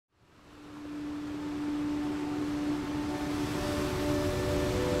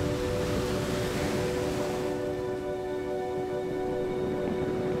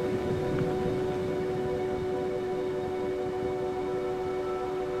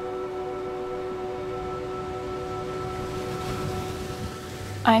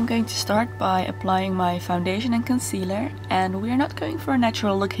I'm going to start by applying my foundation and concealer, and we are not going for a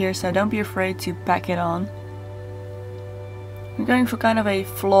natural look here, so don't be afraid to pack it on. We're going for kind of a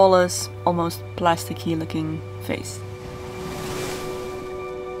flawless, almost plasticky looking face.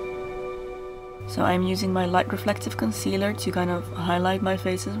 So I'm using my light reflective concealer to kind of highlight my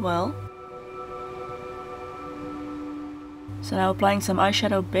face as well. So now applying some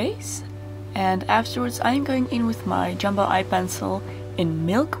eyeshadow base, and afterwards I'm going in with my jumbo eye pencil in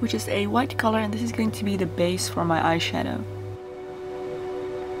Milk, which is a white color, and this is going to be the base for my eyeshadow.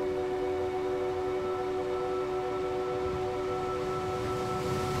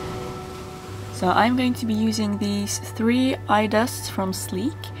 So I'm going to be using these 3 eye dusts from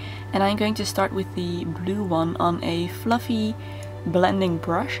Sleek, and I'm going to start with the blue one on a fluffy blending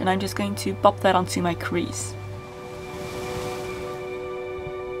brush, and I'm just going to pop that onto my crease.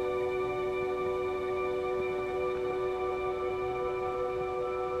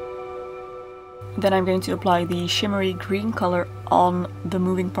 Then I'm going to apply the shimmery green color on the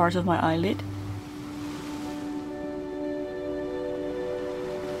moving part of my eyelid.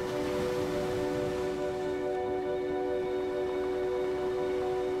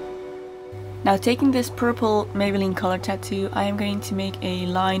 Now, taking this purple Maybelline color tattoo, I am going to make a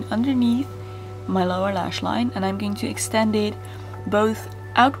line underneath my lower lash line, and I'm going to extend it both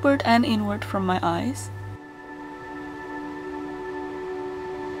outward and inward from my eyes.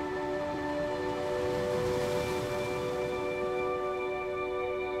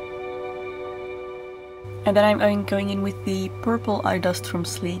 And then I'm going in with the purple eye dust from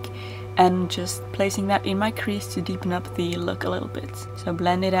Sleek and just placing that in my crease to deepen up the look a little bit. So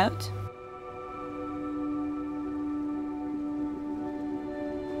blend it out.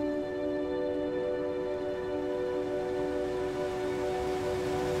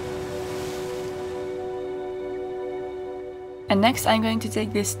 And next I'm going to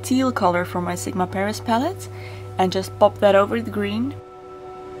take this teal color from my Sigma Paris palette and just pop that over the green.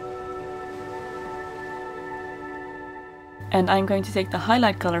 And I'm going to take the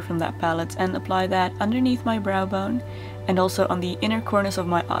highlight color from that palette and apply that underneath my brow bone and also on the inner corners of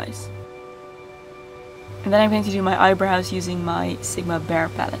my eyes. And then I'm going to do my eyebrows using my Sigma Bear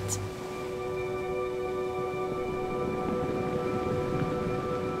palette.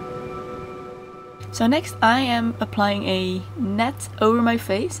 So next I am applying a net over my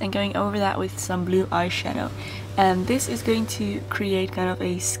face and going over that with some blue eyeshadow. And this is going to create kind of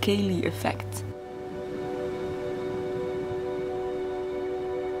a scaly effect.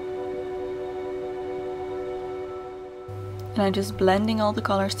 And I'm just blending all the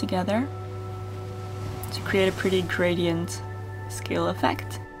colors together to create a pretty gradient scale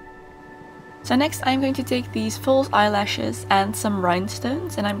effect. So next I'm going to take these false eyelashes and some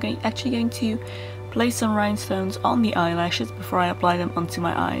rhinestones, and I'm actually going to place some rhinestones on the eyelashes before I apply them onto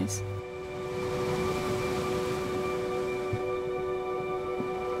my eyes.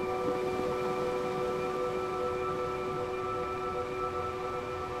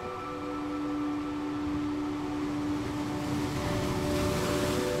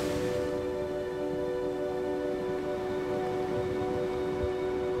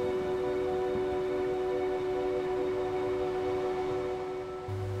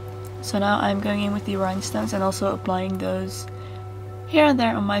 So now I'm going in with the rhinestones and also applying those here and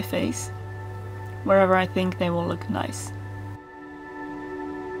there on my face, wherever I think they will look nice.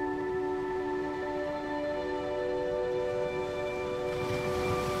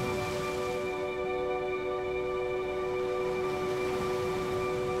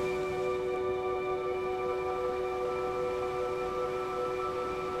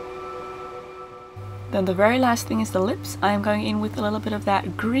 Then the very last thing is the lips. I'm going in with a little bit of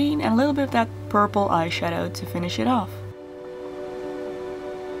that green and a little bit of that purple eyeshadow to finish it off.